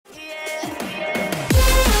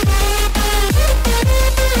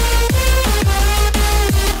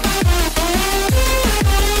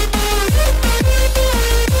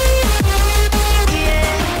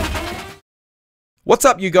What's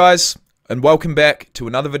up, you guys, and welcome back to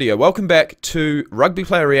another video. Welcome back to Rugby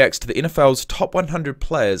Player Reacts to the NFL's top 100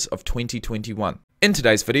 players of 2021. In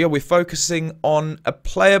today's video, we're focusing on a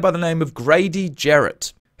player by the name of Grady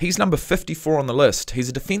Jarrett. He's number 54 on the list. He's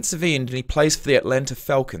a defensive end and he plays for the Atlanta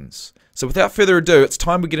Falcons. So without further ado, it's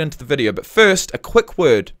time we get into the video. But first, a quick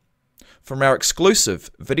word from our exclusive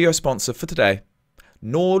video sponsor for today,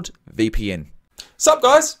 NordVPN. Sup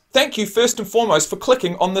guys, thank you first and foremost for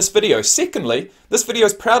clicking on this video. Secondly, this video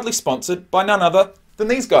is proudly sponsored by none other than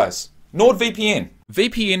these guys, NordVPN.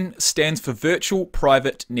 VPN stands for Virtual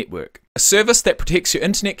Private Network, a service that protects your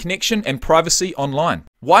internet connection and privacy online.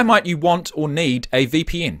 Why might you want or need a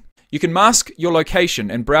VPN? You can mask your location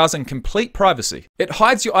and browse in complete privacy. It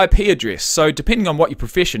hides your IP address, so depending on what your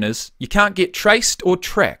profession is, you can't get traced or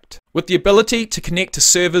tracked. With the ability to connect to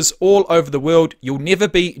servers all over the world, you'll never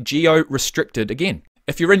be geo-restricted again.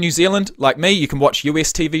 If you're in New Zealand, like me, you can watch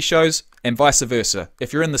US TV shows and vice versa.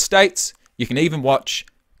 If you're in the States, you can even watch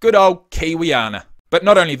good old Kiwiana. But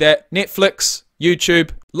not only that, Netflix,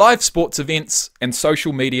 YouTube, live sports events, and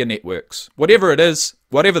social media networks. Whatever it is,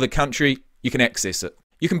 whatever the country, you can access it.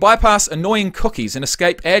 You can bypass annoying cookies and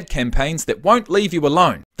escape ad campaigns that won't leave you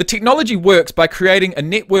alone. The technology works by creating a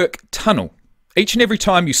network tunnel each and every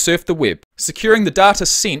time you surf the web, securing the data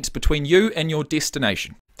sent between you and your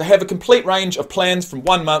destination. They have a complete range of plans from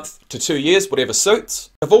 1 month to 2 years, whatever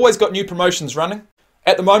suits. They've always got new promotions running.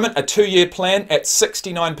 At the moment, a 2-year plan at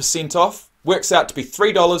 69% off works out to be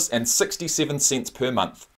 $3.67 per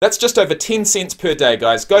month. That's just over 10 cents per day,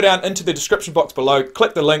 guys. Go down into the description box below,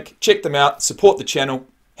 click the link, check them out, support the channel.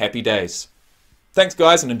 Happy days. Thanks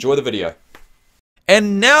guys, and enjoy the video.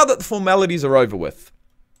 And now that the formalities are over with,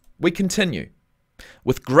 we continue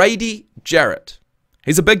with Grady Jarrett.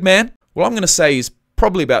 He's a big man. Well, I'm going to say he's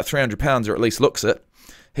probably about 300 pounds, or at least looks it.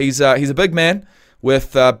 He's a big man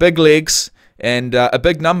with big legs and a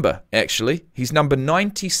big number, actually. He's number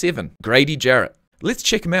 97, Grady Jarrett. Let's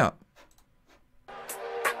check him out.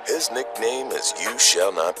 His nickname is You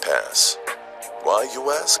Shall Not Pass. Why, you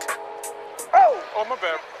ask? Oh, my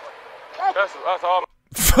bad. That's all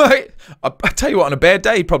I tell you what, on a bad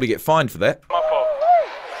day, he'd probably get fined for that. my fault.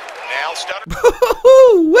 Now stop.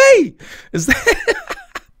 Wait, is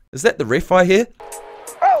that the ref I hear?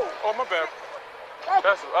 Oh, my bad.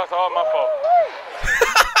 That's all my fault.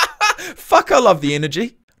 Fuck, I love the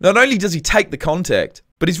energy. Not only does he take the contact,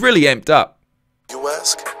 but he's really amped up. You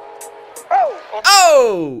ask?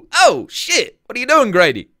 Oh, shit. What are you doing,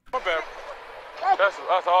 Grady? My bad.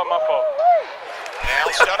 That's all my fault. Now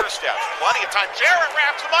stutter steps. Plenty of time. Jarrett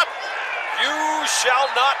wraps him up. You shall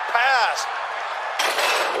not pass.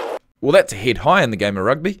 Well, that's a head high in the game of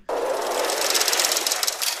rugby.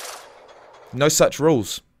 No such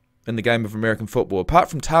rules in the game of American football, apart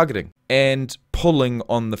from targeting and pulling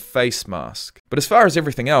on the face mask. But as far as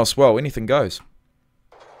everything else, well, anything goes.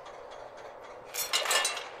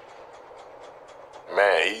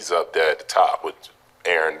 Man, he's up there at the top with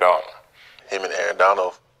Aaron Donald. Him and Aaron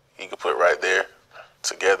Donald, you could put right there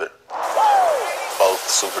together. Both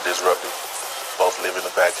super disruptive. Both live in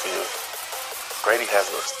the backfield. Grady has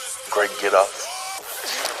a great get-up.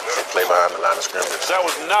 They play behind the line of scrimmage. That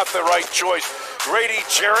was not the right choice. Grady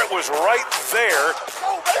Jarrett was right there.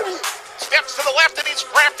 Steps to the left and he's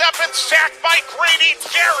wrapped up and sacked by Grady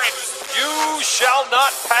Jarrett. You shall not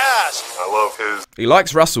pass. I love his He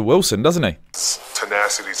likes Russell Wilson, doesn't he?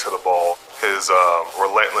 tenacity to the ball, his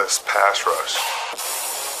relentless pass rush.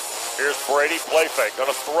 Here's Brady, play fake,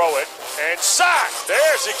 gonna throw it, and sack.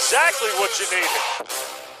 There's exactly what you needed.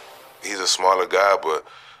 He's a smaller guy, but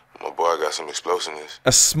my boy got some explosiveness.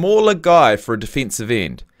 A smaller guy for a defensive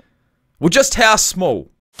end. Well, just how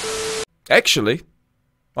small? Actually,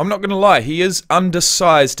 I'm not going to lie, he is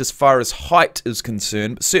undersized as far as height is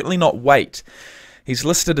concerned, but certainly not weight. He's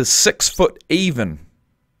listed as 6 foot even,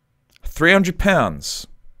 300 pounds,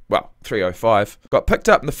 well, 305. Got picked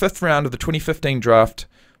up in the 5th round of the 2015 draft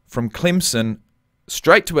from Clemson,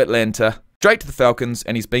 straight to Atlanta, straight to the Falcons,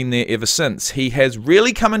 and he's been there ever since. He has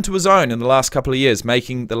really come into his own in the last couple of years,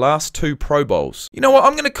 making the last 2 Pro Bowls. You know what?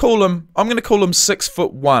 I'm going to call him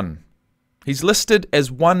 6'1". He's listed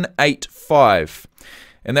as 185,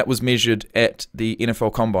 and that was measured at the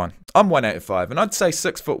NFL Combine. I'm 185, and I'd say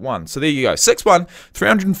 6'1". So there you go. 6'1",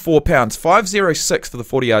 304 pounds, 506 for the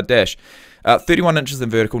 40-yard dash. 31 inches in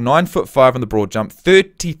vertical, 9'5" on the broad jump,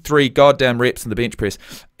 33 goddamn reps in the bench press,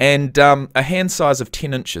 and a hand size of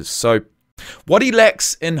 10 inches. So what he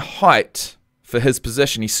lacks in height for his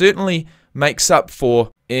position, he certainly makes up for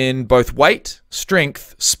in both weight,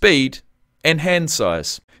 strength, speed, and hand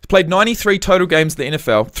size. He's played 93 total games in the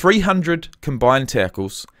NFL, 300 combined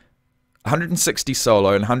tackles, 160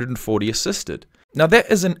 solo, and 140 assisted. Now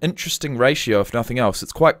that is an interesting ratio, if nothing else.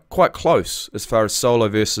 It's quite close as far as solo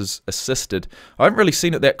versus assisted. I haven't really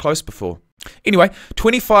seen it that close before. Anyway,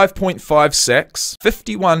 25.5 sacks,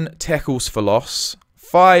 51 tackles for loss,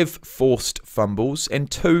 5 forced fumbles,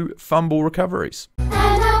 and 2 fumble recoveries.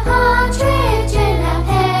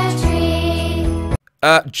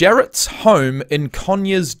 Jarrett's home in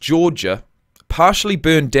Conyers, Georgia, partially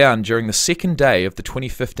burned down during the second day of the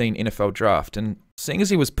 2015 NFL Draft, and seeing as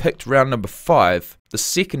he was picked round number 5, the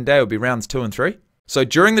second day would be rounds 2 and 3. So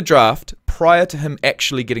during the draft, prior to him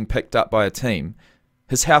actually getting picked up by a team,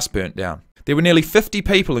 his house burnt down. There were nearly 50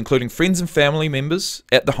 people, including friends and family members,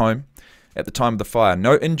 at the home at the time of the fire.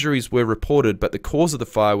 No injuries were reported, but the cause of the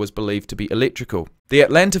fire was believed to be electrical. The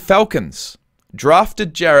Atlanta Falcons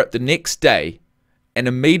drafted Jarrett the next day and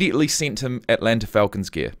immediately sent him Atlanta Falcons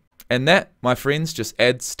gear. And that, my friends, just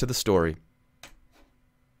adds to the story.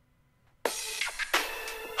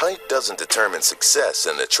 Height doesn't determine success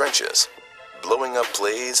in the trenches. Blowing up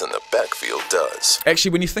plays in the backfield does.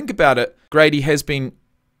 Actually, when you think about it, Grady has been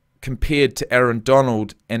compared to Aaron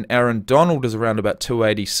Donald, and Aaron Donald is around about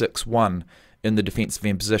 286-1 in the defensive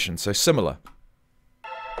end position, so similar.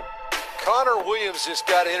 Connor Williams just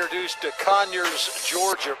got introduced to Conyers,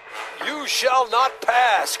 Georgia. You shall not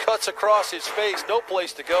pass. Cuts across his face. No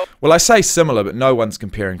place to go. Well, I say similar, but no one's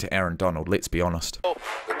comparing to Aaron Donald, let's be honest. The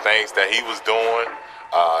things that he was doing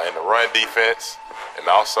in the run defense and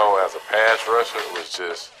also as a pass rusher was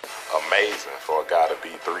just amazing for a guy to be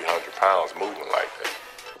 300 pounds moving like that.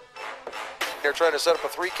 They're trying to set up a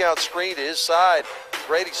 3-count screen to his side.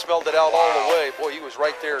 Grady smelled it out all the way. Boy, he was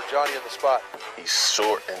right there, Johnny, on the spot. He's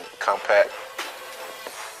short and compact,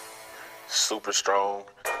 super strong.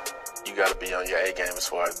 You got to be on your A game as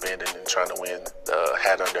far as bending and trying to win the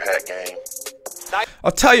hat under hat game.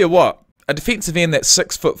 I'll tell you what, a defensive end that's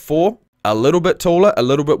 6'4", a little bit taller, a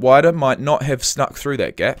little bit wider, might not have snuck through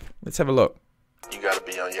that gap. Let's have a look. You got to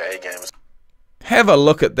be on your A game. Have a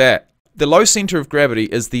look at that. The low center of gravity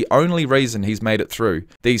is the only reason he's made it through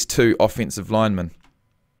these 2 offensive linemen.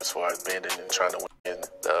 As far as bending and trying to win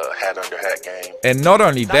the hat under hat game. And not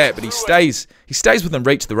only that, but he stays within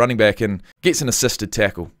reach of the running back and gets an assisted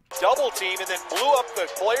tackle. Double team and then blew up the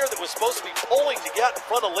player that was supposed to be pulling to get in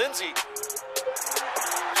front of Lindsey.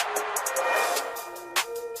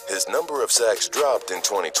 His number of sacks dropped in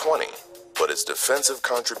 2020, but his defensive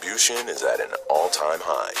contribution is at an all-time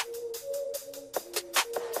high.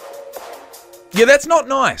 Yeah, that's not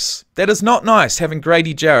nice. That is not nice, having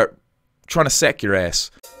Grady Jarrett trying to sack your ass.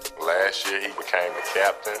 Last year, he became the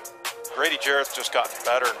captain. Grady Jarrett's just gotten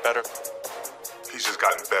better and better. He's just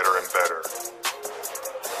gotten better and better.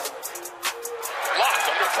 Locked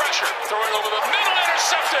under pressure. Throwing over the middle,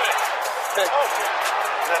 intercepted.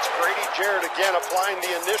 That's Grady Jarrett again applying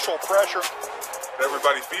the initial pressure.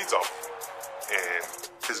 Everybody feeds off him. And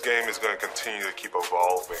his game is going to continue to keep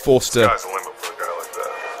evolving. Forced a Sky's the limit for a guy like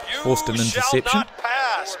that. Forced an interception. Shall not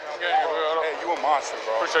pass. Hey, you a monster,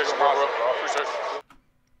 bro. Appreciate you, bro. Appreciate you.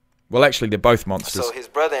 Well, actually, they're both monsters. So his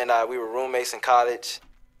brother and I, we were roommates in college.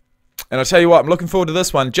 And I'll tell you what, I'm looking forward to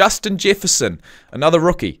this one. Justin Jefferson, another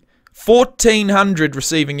rookie. 1,400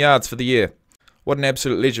 receiving yards for the year. What an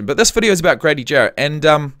absolute legend. But this video is about Grady Jarrett. And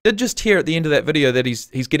did just hear at the end of that video that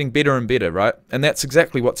he's getting better and better, right? And that's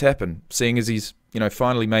exactly what's happened, seeing as he's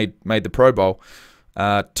finally made the Pro Bowl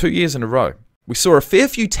 2 years in a row. We saw a fair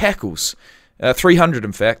few tackles, 300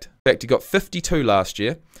 in fact. In fact, he got 52 last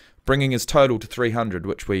year, bringing his total to 300,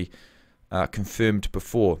 which we confirmed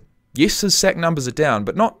before. Yes, his sack numbers are down,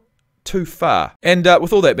 but not too far. And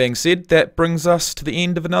with all that being said, that brings us to the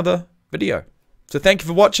end of another video. So thank you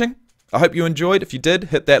for watching. I hope you enjoyed. If you did,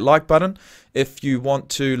 hit that like button. If you want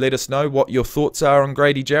to let us know what your thoughts are on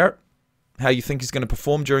Grady Jarrett, how you think he's going to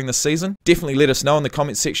perform during this season, definitely let us know in the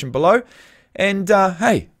comments section below. And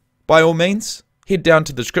hey, by all means, head down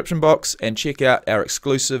to the description box and check out our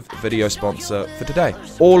exclusive video sponsor for today.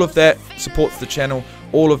 All of that supports the channel.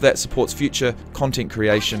 All of that supports future content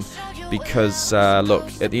creation because, look,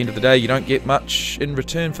 at the end of the day, you don't get much in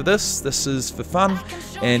return for this. This is for fun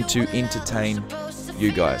and to entertain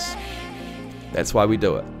you guys. That's why we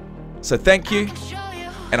do it. So thank you,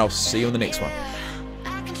 and I'll see you in the next one.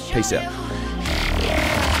 Peace out.